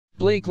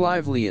Blake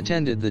Lively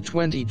attended the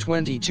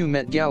 2022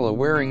 Met Gala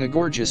wearing a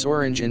gorgeous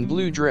orange and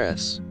blue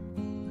dress.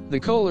 The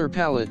color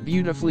palette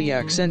beautifully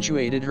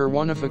accentuated her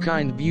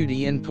one-of-a-kind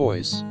beauty and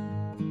poise.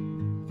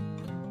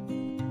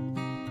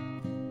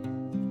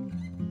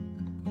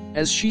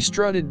 As she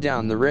strutted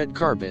down the red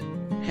carpet,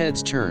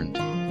 heads turned.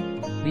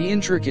 The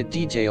intricate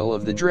detail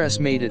of the dress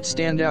made it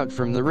stand out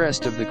from the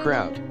rest of the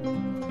crowd.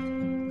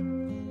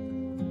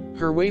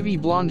 Her wavy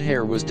blonde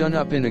hair was done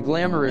up in a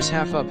glamorous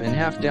half-up and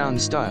half-down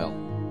style.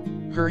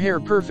 Her hair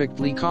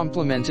perfectly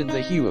complemented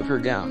the hue of her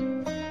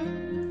gown.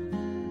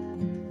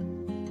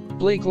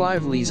 Blake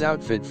Lively's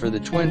outfit for the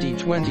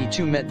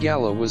 2022 Met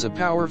Gala was a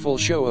powerful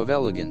show of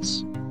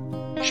elegance.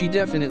 She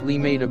definitely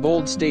made a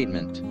bold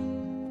statement.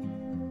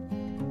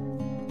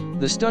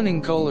 The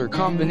stunning color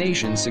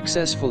combination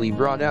successfully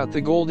brought out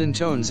the golden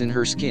tones in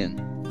her skin.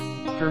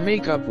 Her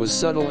makeup was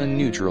subtle and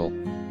neutral.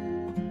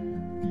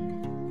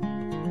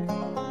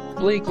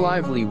 Blake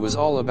Lively was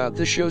all about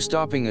the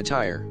show-stopping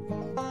attire.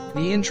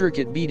 The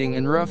intricate beading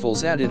and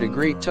ruffles added a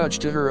great touch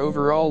to her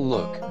overall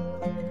look.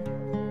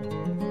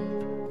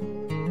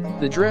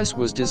 The dress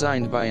was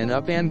designed by an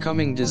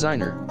up-and-coming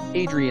designer,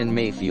 Adrian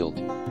Mayfield.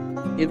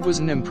 It was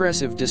an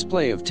impressive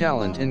display of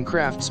talent and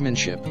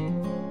craftsmanship.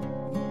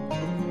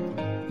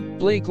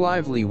 Blake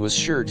Lively was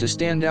sure to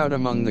stand out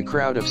among the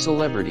crowd of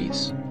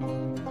celebrities.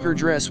 Her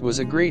dress was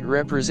a great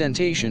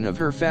representation of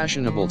her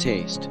fashionable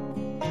taste.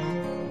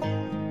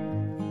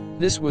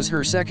 This was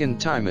her second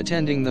time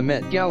attending the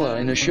Met Gala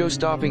in a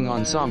show-stopping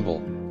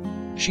ensemble.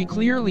 She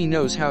clearly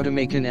knows how to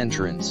make an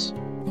entrance.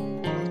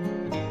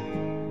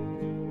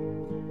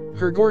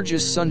 Her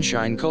gorgeous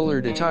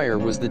sunshine-colored attire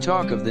was the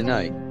talk of the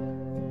night.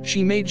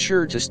 She made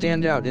sure to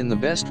stand out in the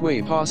best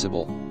way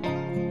possible.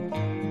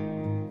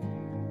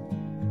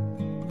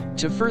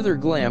 To further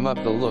glam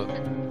up the look,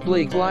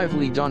 Blake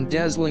Lively donned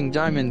dazzling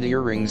diamond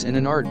earrings and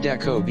an Art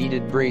Deco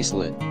beaded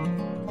bracelet.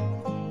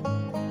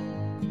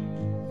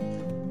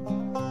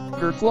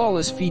 Her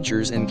flawless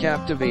features and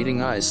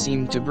captivating eyes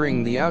seemed to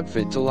bring the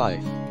outfit to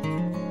life.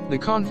 The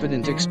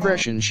confident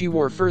expression she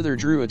wore further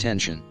drew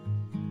attention.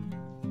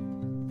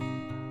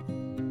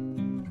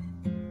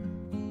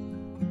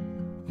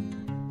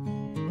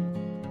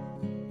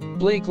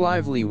 Blake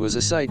Lively was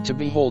a sight to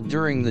behold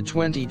during the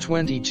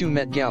 2022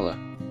 Met Gala.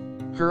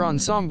 Her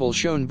ensemble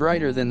shone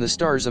brighter than the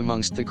stars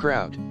amongst the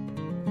crowd.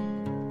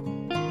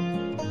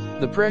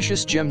 The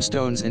precious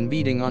gemstones and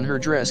beading on her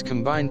dress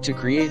combined to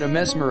create a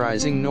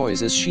mesmerizing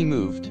noise as she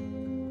moved.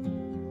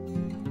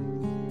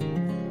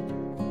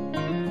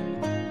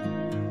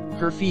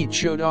 Her feet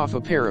showed off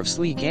a pair of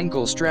sleek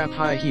ankle-strap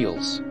high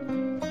heels.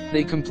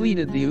 They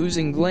completed the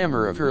oozing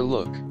glamour of her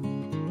look.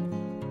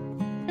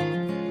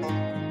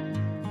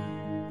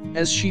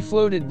 As she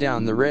floated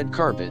down the red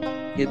carpet,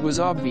 it was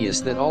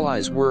obvious that all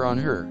eyes were on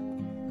her.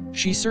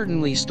 She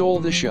certainly stole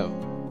the show.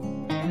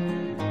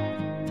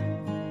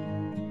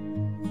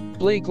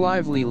 Blake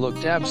Lively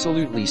looked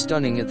absolutely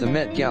stunning at the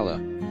Met Gala.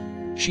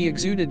 She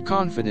exuded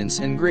confidence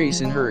and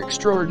grace in her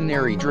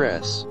extraordinary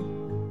dress.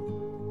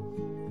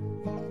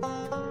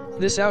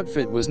 This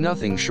outfit was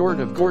nothing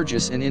short of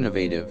gorgeous and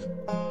innovative.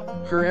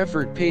 Her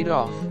effort paid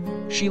off.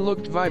 She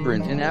looked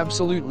vibrant and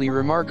absolutely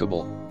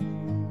remarkable.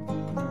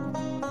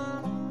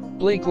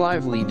 Blake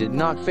Lively did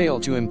not fail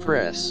to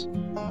impress.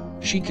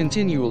 She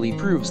continually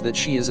proves that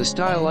she is a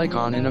style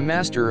icon and a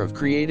master of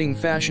creating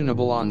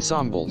fashionable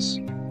ensembles.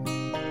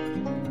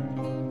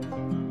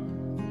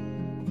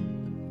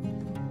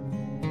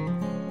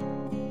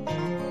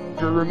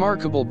 Her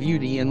remarkable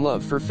beauty and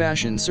love for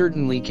fashion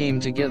certainly came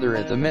together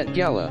at the Met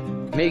Gala,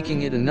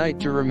 making it a night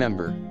to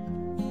remember.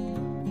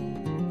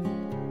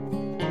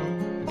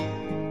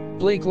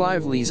 Blake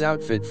Lively's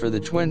outfit for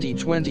the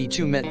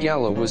 2022 Met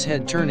Gala was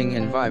head-turning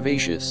and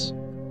vivacious.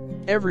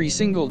 Every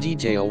single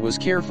detail was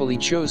carefully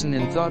chosen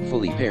and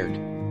thoughtfully paired.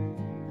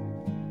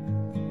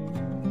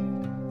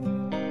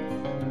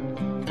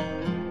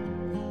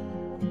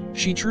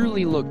 She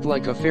truly looked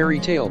like a fairy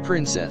tale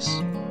princess.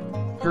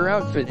 Her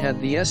outfit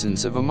had the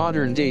essence of a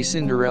modern-day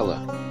Cinderella.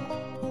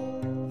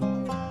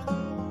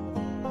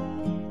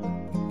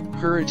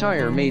 Her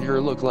attire made her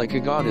look like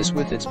a goddess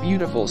with its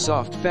beautiful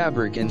soft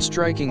fabric and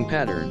striking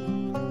pattern.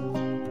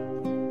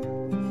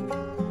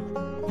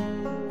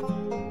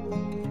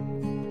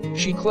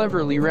 She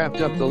cleverly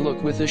wrapped up the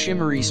look with a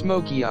shimmery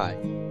smoky eye.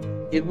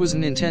 It was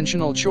an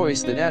intentional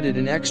choice that added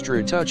an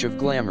extra touch of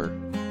glamour.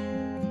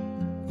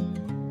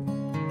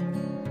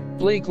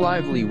 Blake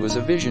Lively was a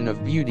vision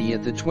of beauty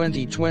at the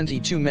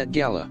 2022 Met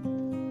Gala.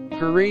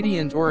 Her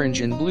radiant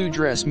orange and blue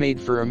dress made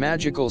for a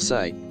magical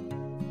sight.